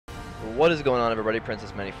What is going on, everybody?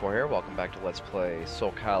 Princess Matty 4 here. Welcome back to Let's Play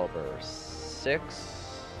Soul Calibur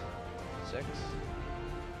 6?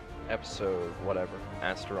 Episode, whatever.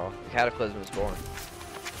 Astaroth. The Cataclysm is born.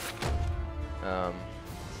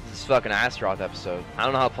 This fucking Astaroth episode. I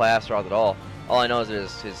don't know how to play Astaroth at all. All I know is that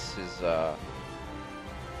his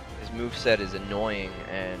moveset is annoying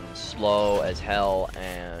and slow as hell,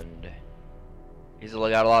 and he's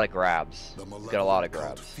got a lot of grabs. He's got a lot of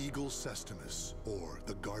grabs. Fegal Sestimus, or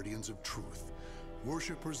the Guardians of Truth,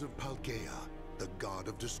 worshippers of Paldea, the god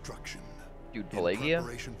of destruction. Dude, Pelagia? In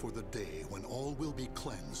preparation for the day when all will be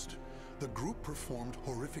cleansed, the group performed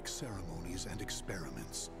horrific ceremonies and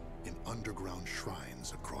experiments in underground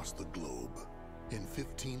shrines across the globe. In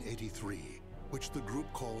 1583, which the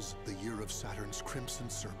group calls the year of Saturn's Crimson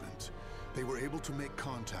Serpent, they were able to make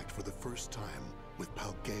contact for the first time with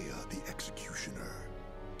Paldea the Executioner.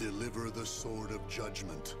 Deliver the Sword of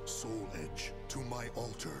Judgment, Soul Edge, to my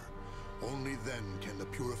altar. Only then can the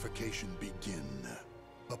purification begin.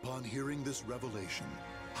 Upon hearing this revelation,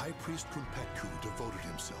 High Priest Krumpeku devoted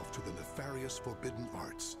himself to the nefarious forbidden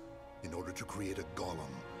arts in order to create a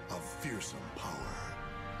golem of fearsome power.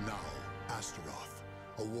 Now, Astaroth,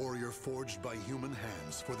 a warrior forged by human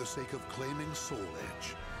hands for the sake of claiming Soul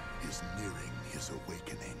Edge, is nearing his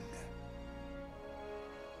awakening.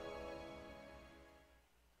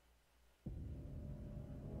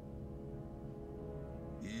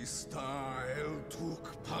 Ista el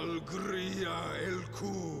tuk palgria el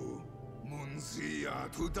ku, munzia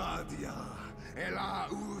tudadia, ela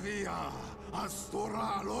uvia,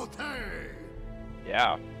 astoralote.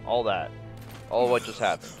 Yeah, all that. All what just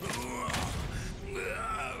happened.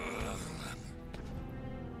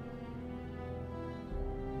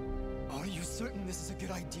 Are you certain this is a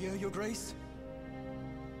good idea, Your Grace?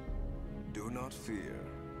 Do not fear.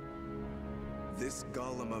 This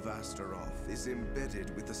golem of Astaroth is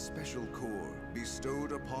embedded with a special core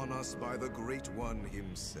bestowed upon us by the Great One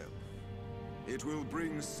himself. It will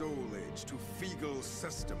bring Soul Edge to Fegal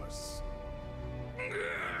Sestimus.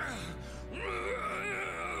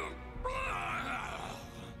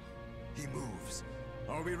 He moves.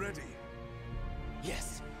 Are we ready?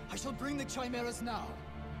 Yes, I shall bring the chimeras now.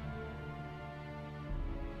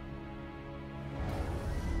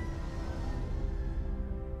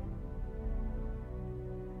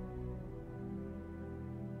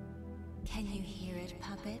 Can you hear it,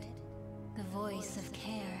 puppet? The voice of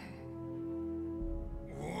care.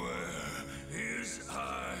 Where is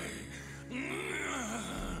I?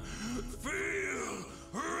 Feel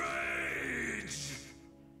rage!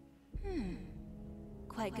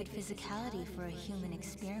 Quite good physicality for a human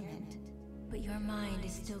experiment. But your mind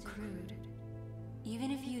is still crude. Even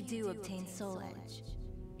if you do obtain Soul Edge,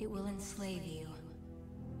 it will enslave you.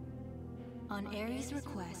 On Ares'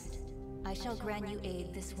 request, I shall grant you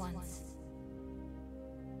aid this once.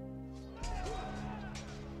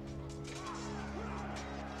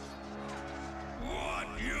 What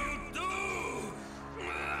you do?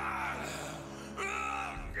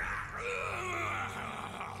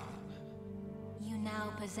 You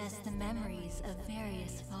now possess the memories of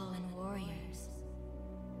various fallen warriors.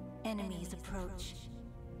 Enemies approach.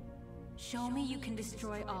 Show me you can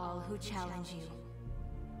destroy all who challenge you.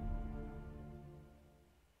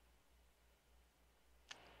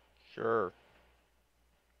 Sure.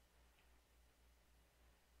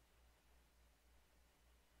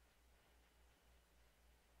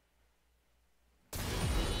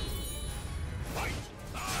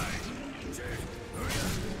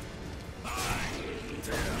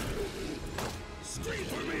 Scream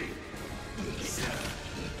for me!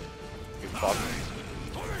 You fuck.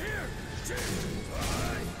 Over here!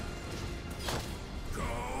 Go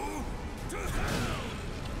to hell!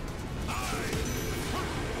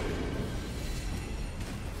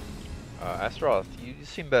 Astaroth, you've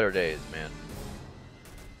seen better days, man.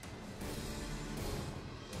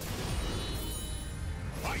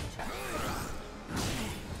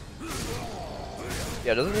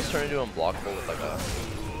 Yeah, doesn't this turn into unblockable with like a...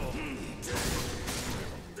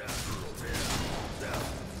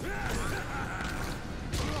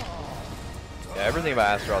 Yeah, everything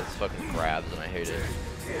about Astaroth is fucking grabs and I hate it.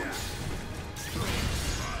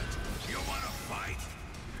 You wanna fight?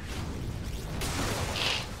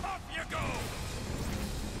 Up you go!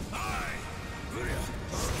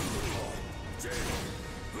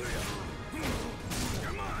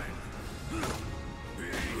 You're mine! Be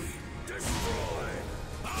destroyed!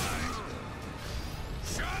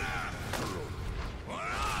 Shut up!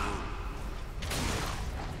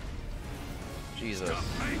 Jesus. Stop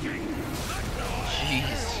making that noise!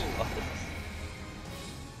 Jeez.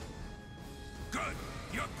 Good!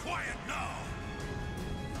 You're quiet now!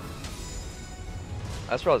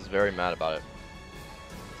 Astaroth is very mad about it.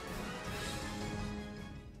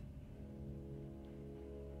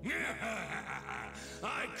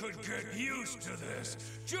 I could get used to this.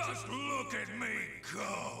 Just look at me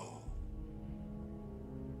go.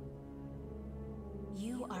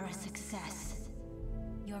 You are a success.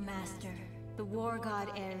 Your master, the war god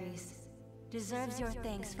Ares, deserves your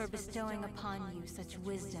thanks for bestowing upon you such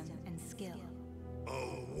wisdom and skill.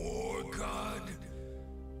 A war god?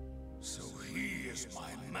 So he is my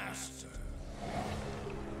master.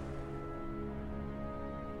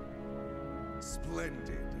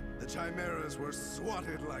 Splendid. The chimeras were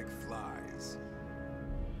swatted like flies.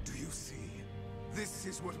 Do you see? This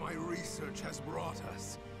is what my research has brought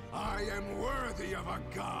us. I am worthy of a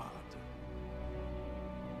god.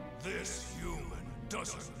 This human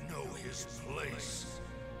doesn't know his place.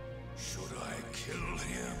 Should I kill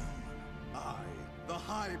him? I, the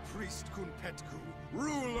High Priest Kunpetku,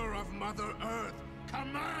 ruler of Mother Earth,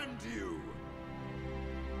 command you!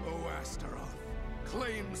 O Astaroth,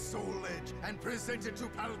 claim Soul Edge and present it to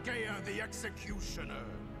Palgaea the Executioner.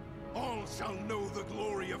 All shall know the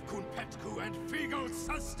glory of Kunpetku and Figo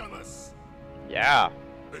Sustamus! Yeah.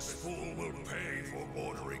 This fool will pay for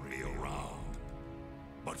ordering me around.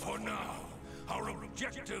 But for now, our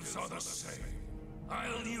objectives are the same.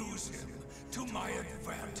 I'll use him to my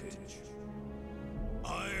advantage.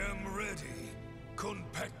 I am ready,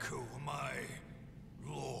 Kunpetku, my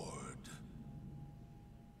lord.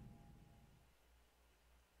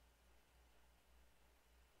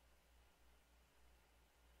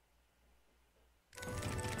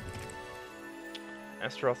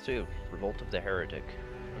 Astaroth 2, Revolt of the Heretic.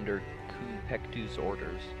 Under Kunpektu's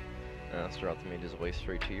orders, Astaroth made his way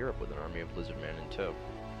straight to Europe with an army of lizardmen in tow.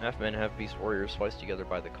 Half-men, half-beast warriors spliced together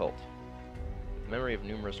by the cult. The memory of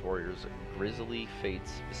numerous warriors' grisly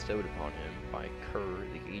fates bestowed upon him by Kerr,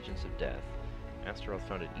 the agents of death, Astaroth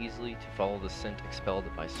found it easily to follow the scent expelled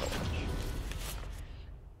by Soul Edge.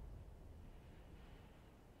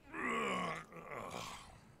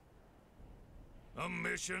 A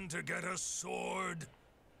mission to get a sword?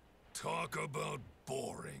 Talk about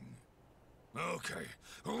boring. Okay,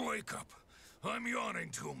 wake up. I'm yawning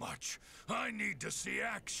too much. I need to see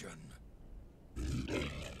action.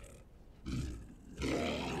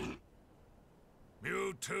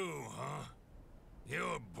 You too, huh?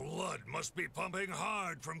 Your blood must be pumping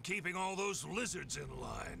hard from keeping all those lizards in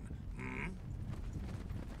line, hmm?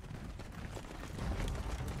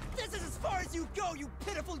 This is as far as you go, you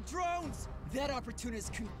pitiful drones! That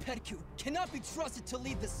opportunist Kunpetku cannot be trusted to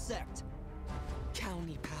lead the sect.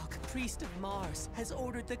 Calnipalk, priest of Mars, has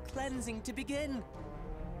ordered the cleansing to begin.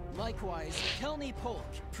 Likewise, Kelny Polk,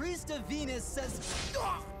 priest of Venus, says...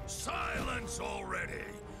 Silence already!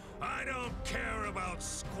 I don't care about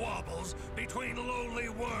squabbles between lowly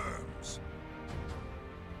worms.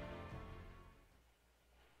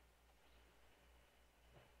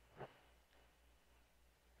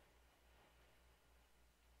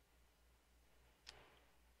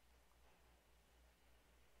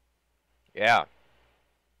 Yeah.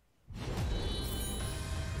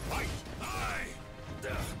 Fight!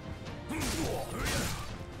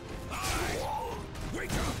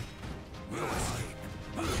 Wake up!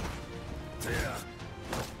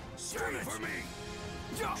 Stay for me!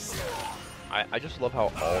 I just love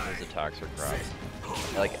how all of his attacks are grabs.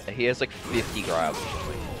 Like, he has like 50 grabs or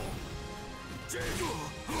something.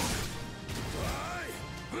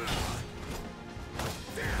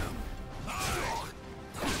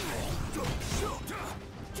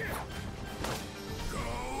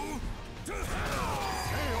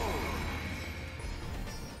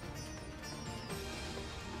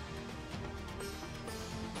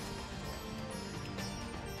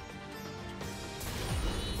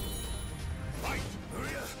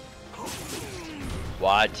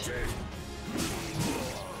 What?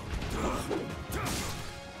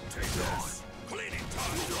 Take this. Cleaning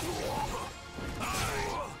time.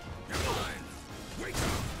 You're mine. Wake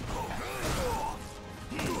up.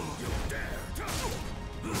 You dare.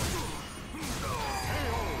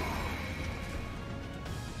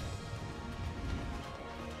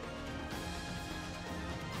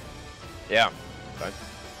 Yeah. Okay.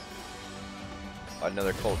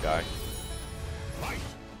 Another cult guy. Fight.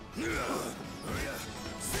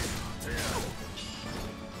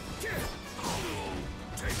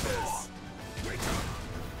 Take this. Wake up.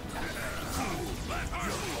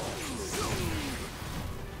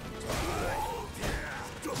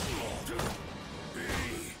 Be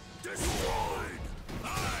destroyed.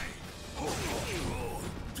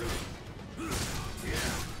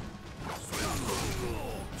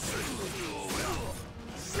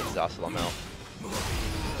 Exhausted, I'm out.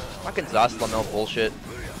 Fucking Zaslamel bullshit.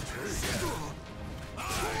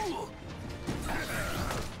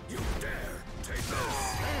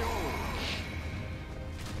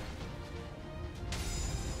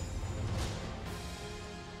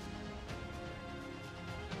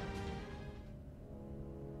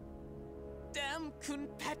 Damn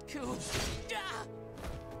Kunpetku! Ah!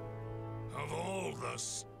 Of all the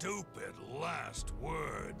stupid last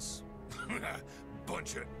words.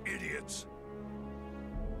 Bunch of idiots.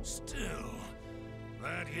 Still,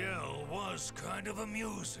 that yell was kind of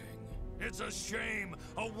amusing. It's a shame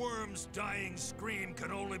a worm's dying scream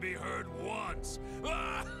can only be heard once.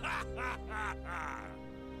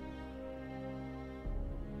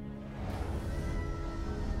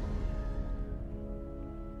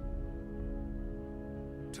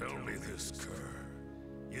 Tell me this, Kerr.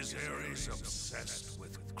 Is Ares obsessed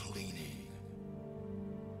with cleaning?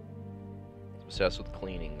 Obsessed with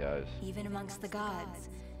cleaning, guys. Even amongst the gods,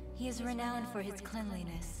 he is renowned for his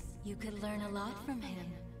cleanliness. You could learn a lot from him.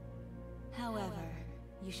 However,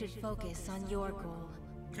 you should focus on your goal.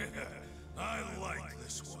 I like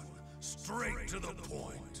this one. Straight to the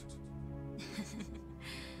point.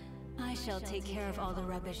 I shall take care of all the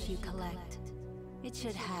rubbish you collect. It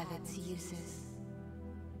should have its uses.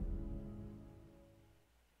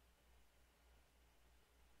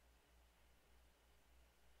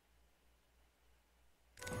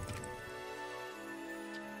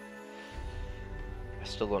 I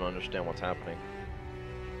still don't understand what's happening.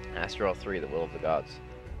 Astaroth 3, the will of the gods.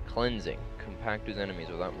 Cleansing. Compact his enemies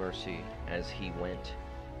without mercy as he went.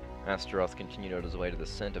 Astaroth continued on his way to the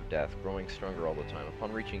scent of death, growing stronger all the time.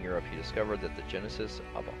 Upon reaching Europe, he discovered that the genesis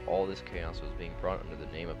of all this chaos was being brought under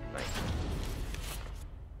the name of night.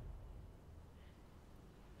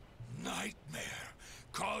 Nightmare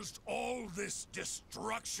caused all this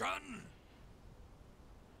destruction?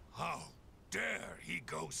 How dare he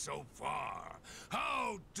go so far?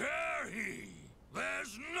 How dare he?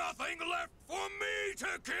 There's nothing left for me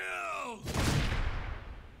to kill!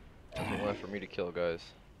 Nothing left for me to kill, guys.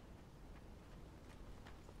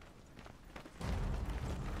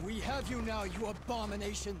 We have you now, you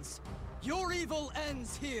abominations! Your evil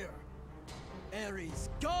ends here! Ares,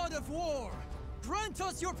 god of war, grant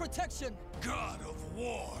us your protection! God of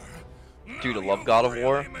War? Dude, I Now love you God of really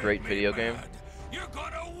War. make Great me video game. mad. You're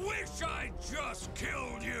gonna wish I just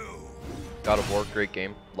killed you! God of War, great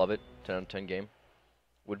game. Love it. 10 out of 10 game.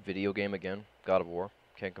 Would video game again. God of War.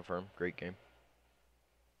 Can't confirm. Great game.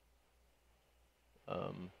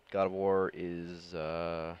 God of War is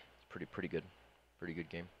pretty good. Pretty good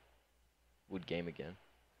game. Would game again.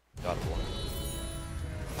 God of War.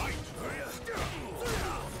 I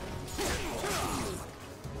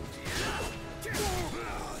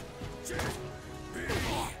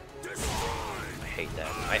hate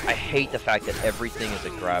that. I hate the fact that everything is a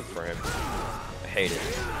grab for him. I hate it.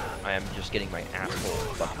 I am just getting my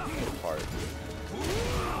asshole fucking torn apart.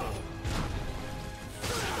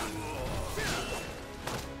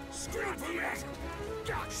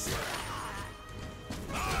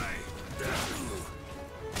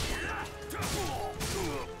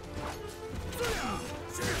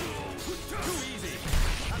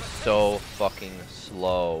 So fucking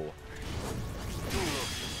slow.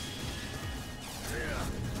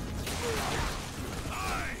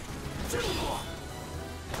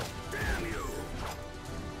 Damn you!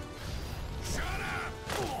 Shut up!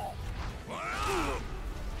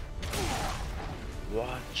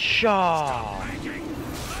 Watch out!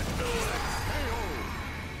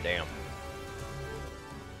 Damn.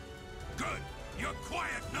 Good. You're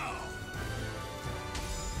quiet now.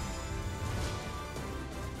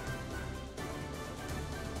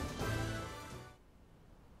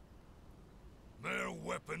 Their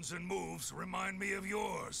weapons and moves remind me of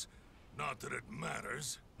yours. Not that it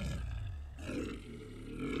matters.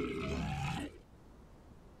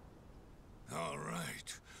 All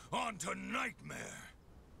right, on to Nightmare.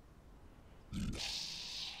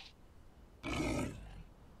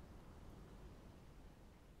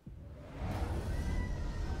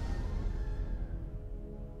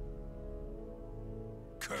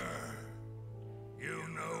 Kerr, you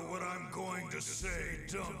know what I'm going to say,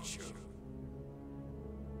 don't you?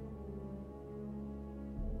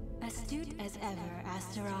 Astute as ever,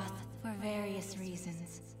 Astaroth, for various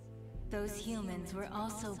reasons. Those humans were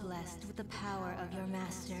also blessed with the power of your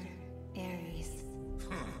master, Ares.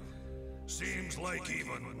 Seems like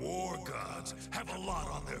even war gods have a lot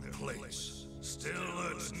on their plates.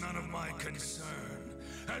 Still, it's none of my concern,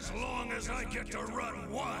 as long as I get to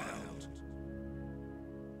run wild.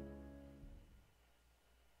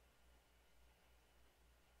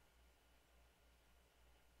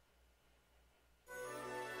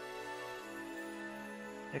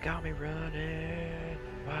 You got me running,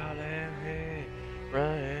 wild and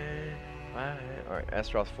running, wild. Alright,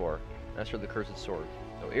 Astaroth 4. Master of the Cursed Sword.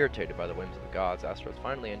 Though irritated by the whims of the gods, Astaroth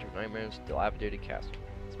finally entered Nightmare's dilapidated castle.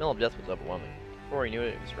 The smell of death was overwhelming. Before he knew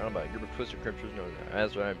it, he was surrounded by a group of twisted creatures known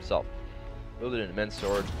as Astaroth himself. Wielded an immense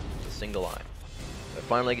sword with a single eye. I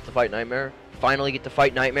finally get to fight Nightmare? Finally get to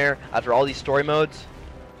fight Nightmare after all these story modes?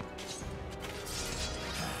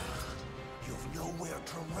 You've nowhere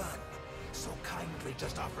to run, so kindly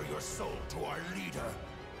just offer your soul to our leader.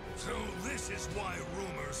 So this is why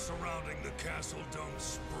rumors surrounding the castle don't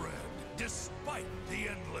spread, despite the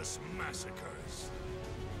endless massacres.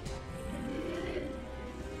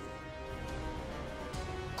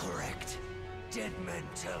 Correct. Dead men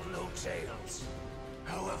tell no tales.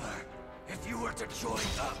 However, if you were to join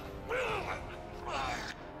up...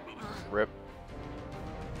 Rip.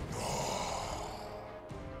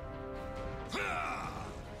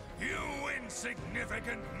 You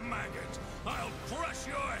insignificant maggot! I'll crush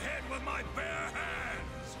your head with my bare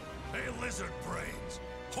hands! Hey, lizard brains,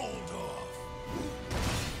 hold off!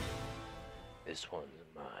 This one's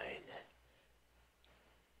mine.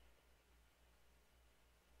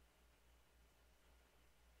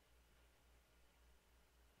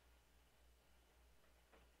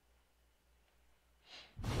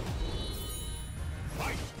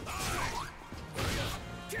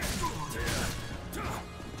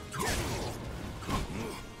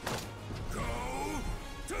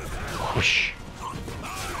 Whoosh.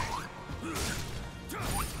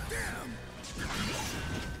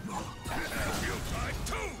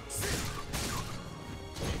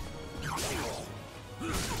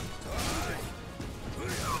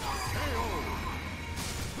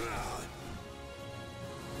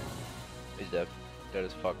 He's dead. Dead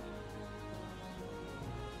as fuck.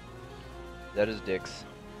 That is dicks.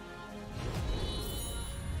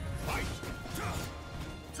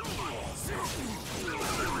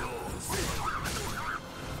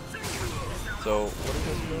 So, what are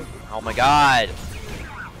we doing? Oh my god!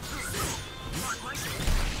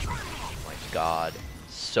 Oh my god.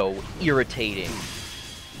 So irritating.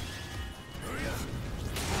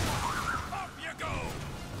 Up you go!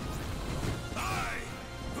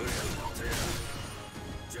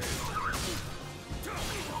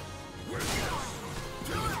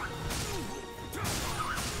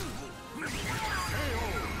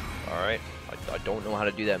 Alright. I don't know how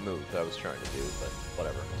to do that move that I was trying to do, but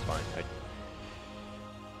whatever. It's fine.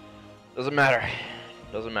 Doesn't matter.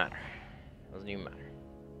 Doesn't matter. Doesn't even matter.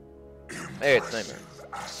 Hey, it's Nightmare.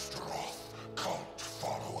 Astaroth, cult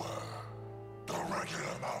follower. The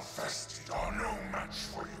regular Malfested are no match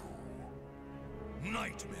for you.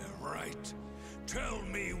 Nightmare, right? Tell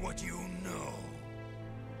me what you know.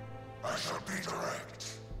 I shall be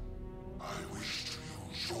direct. I wish to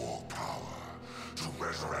use your power to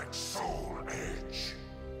resurrect Soul Edge.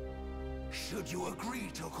 Should you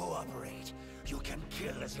agree to cooperate, you can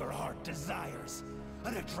kill as your heart desires.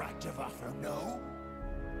 An attractive offer, no?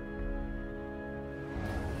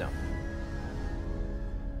 No.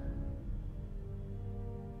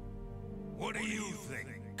 What do you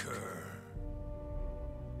think, Kerr?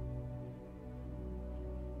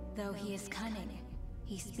 Though he is cunning,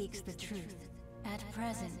 he speaks the truth. At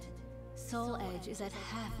present, Soul Edge is at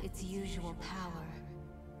half its usual power.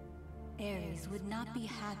 Ares would not be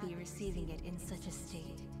happy receiving it in such a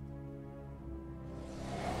state.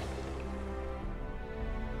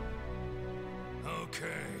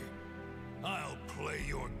 Okay, I'll play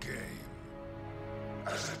your game.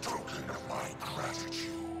 As a token of my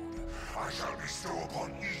gratitude, I shall bestow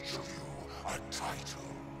upon each of you a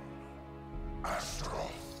title.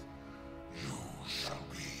 Astaroth, you shall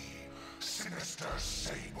be Sinister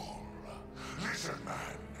Sable. Lizard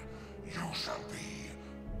Man, you shall be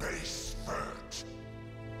Base Vert.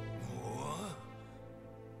 What?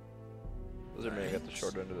 Lizard Man got the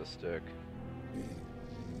short end of the stick.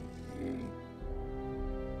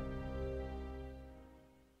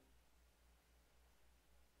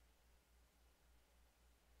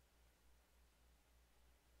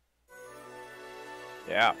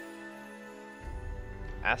 Yeah.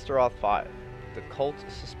 Astaroth 5. The cult's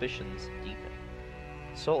suspicions deepen.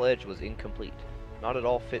 Soul Edge was incomplete, not at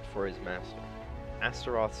all fit for his master.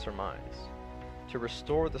 Astaroth surmised. To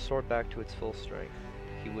restore the sword back to its full strength,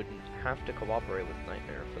 he would have to cooperate with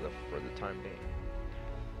Nightmare for the time being.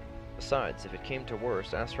 Besides, if it came to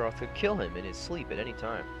worst, Astaroth could kill him in his sleep at any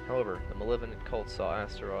time. However, the malevolent cult saw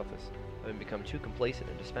Astaroth as having become too complacent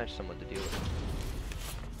and dispatched someone to deal with him.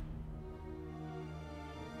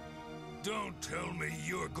 Don't tell me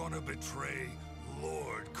you're gonna betray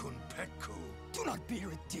Lord Kunpekku. Do not be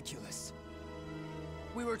ridiculous.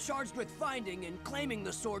 We were charged with finding and claiming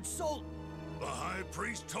the sword Soul. The High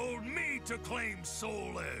Priest told me to claim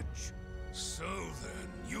Soul Edge. So then,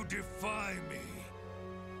 you defy me.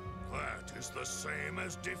 That is the same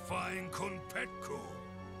as defying Kunpetku.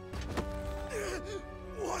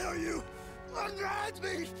 Why are you unmad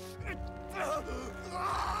me?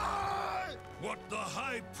 What the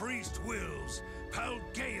High Priest wills,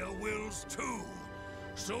 Paldea wills too.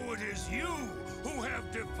 So it is you who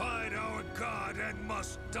have defied our god and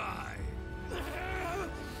must die.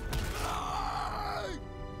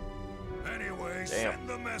 Anyway, send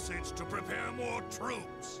the message to prepare more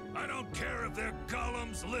troops. I don't care if they're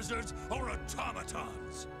golems, lizards, or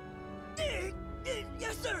automatons.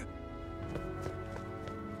 Yes, sir!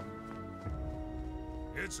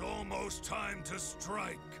 It's almost time to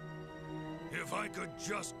strike. If I could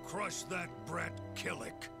just crush that brat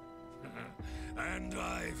Killick. And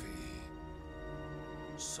Ivy.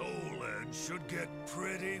 Soul Edge should get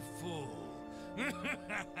pretty full.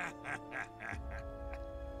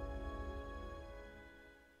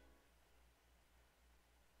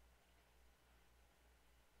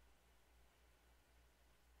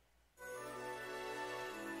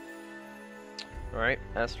 Alright,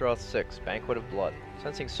 Astaroth 6, Banquet of Blood.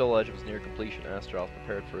 Sensing Soul Edge was near completion, Astaroth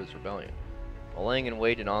prepared for his rebellion. While laying in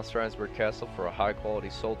wait in Ostransburg Castle for a high-quality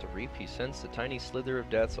soul to reap, he sensed a tiny slither of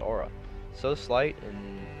death's aura, so slight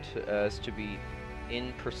as to be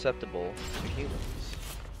imperceptible to humans.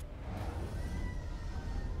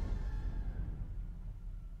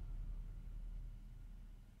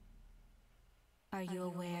 Are you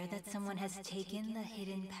aware that someone has taken the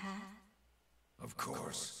hidden path? Of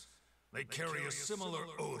course. They carry a similar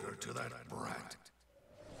odor to that brat.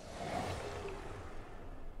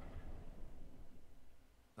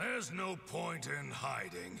 There's no point in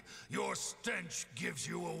hiding. Your stench gives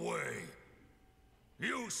you away.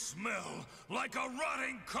 You smell like a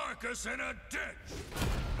rotting carcass in a ditch!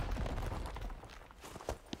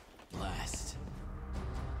 Blast.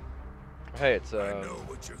 Hey, it's I know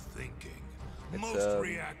what you're thinking. it's, Most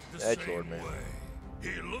react the Edgelord, same man. way.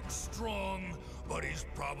 He looks strong, but he's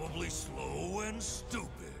probably slow and stupid.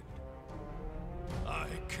 I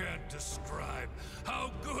can't describe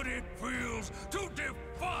how good it feels to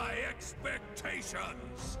defy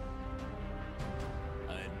expectations!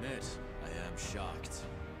 I admit, I am shocked.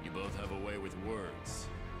 You both have a way with words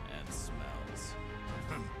and smells.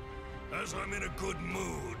 As I'm in a good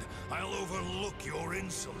mood, I'll overlook your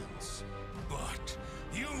insolence. But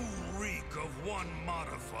you reek of one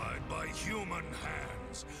modified by human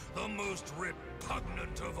hands, the most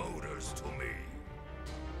repugnant of odors to me.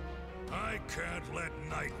 I can't let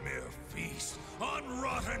Nightmare feast on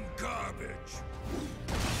rotten garbage.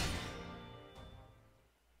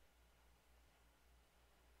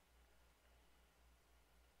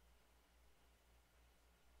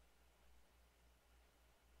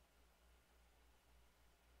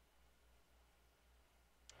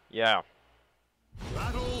 Yeah.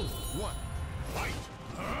 Battle 1. Fight!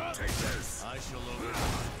 Take this! I shall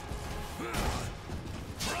overcome.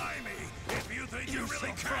 Try me if you think you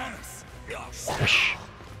really can!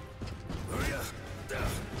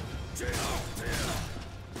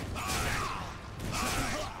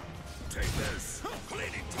 Take this!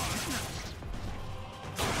 Cleaning time!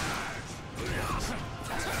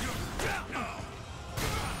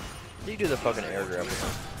 You do the fucking air grab.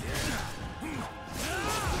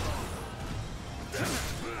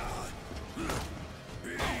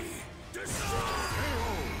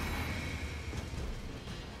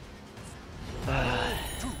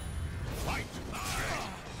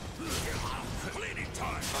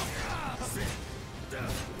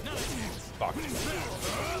 Fuck.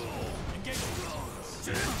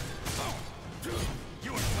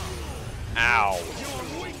 Ow.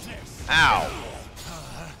 Ow.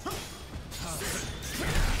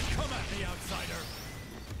 Come at me, outsider!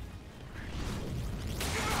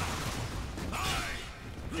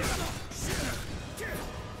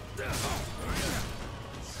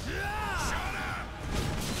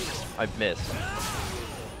 I've missed.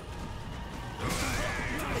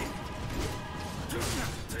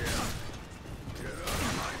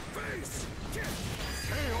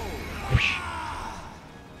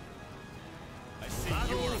 I see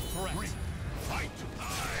you're a threat. Fight!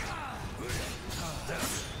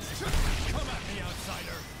 Come at me,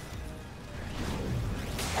 outsider!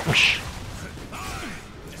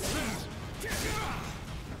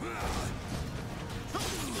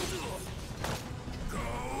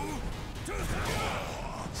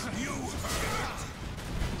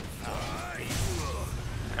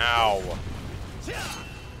 Ow.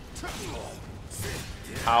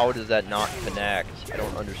 How does that not connect? I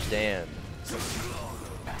don't understand.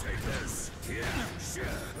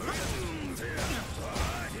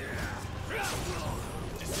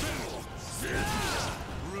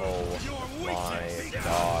 my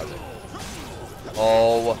god.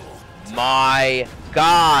 Oh my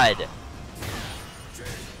god!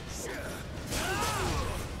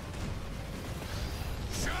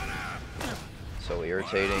 So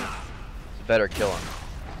irritating. It's better kill him.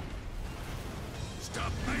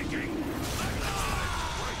 Stop making.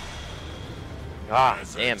 Ah,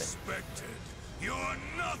 As damn it. expected, you're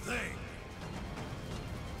nothing.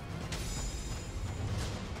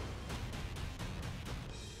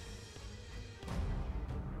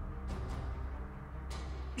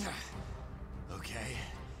 Okay.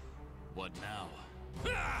 What now?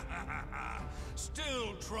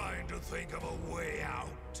 Still trying to think of a way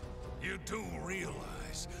out. You do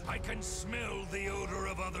realize I can smell the odor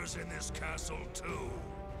of others in this castle too.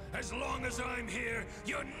 As long as I'm here,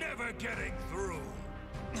 you're never getting through.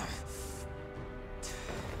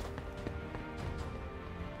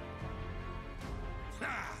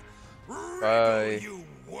 Bye. You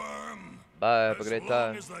worm. Bye, have a great As long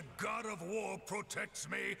time. as the god of war protects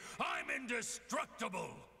me, I'm indestructible.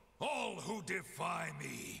 All who defy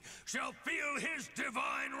me shall feel his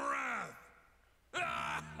divine wrath.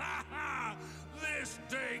 This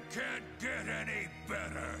day can't get any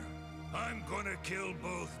better. I'm gonna kill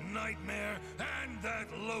both Nightmare and that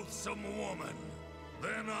loathsome woman.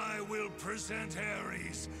 Then I will present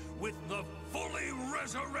Ares with the fully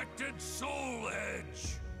resurrected Soul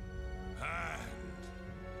Edge. And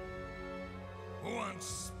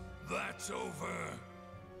once that's over,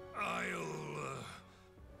 I'll...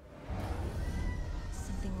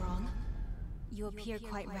 Something wrong? You appear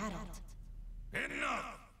quite rattled.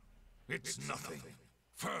 Enough! It's nothing.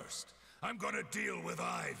 First, I'm gonna deal with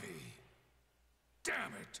Ivy.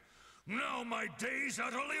 Damn it! Now my day's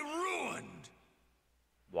utterly ruined!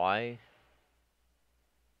 Why?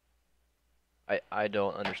 I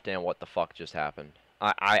don't understand what the fuck just happened.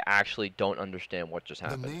 I actually don't understand what just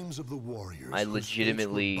happened. The names of the warriors I whose fates were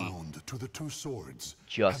legitimately bound to the two swords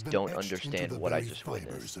just have been don't etched into understand the what I very just fibers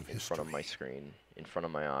witnessed of in front of my history. screen, in front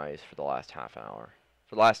of my eyes for the last half hour.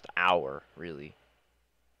 For the last hour, really.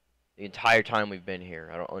 The entire time we've been here,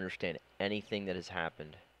 I don't understand anything that has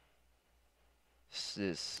happened.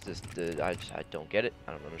 I don't get it.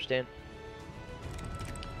 I don't understand.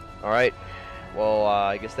 Alright, well,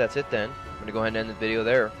 I guess that's it then. I'm going to go ahead and end the video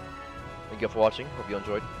there. Thank you all for watching. Hope you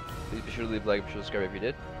enjoyed. Please be sure to leave a like and be sure to subscribe if you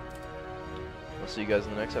did. I'll see you guys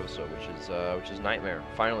in the next episode, which is Nightmare.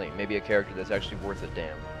 Finally, maybe a character that's actually worth a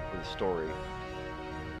damn for the story.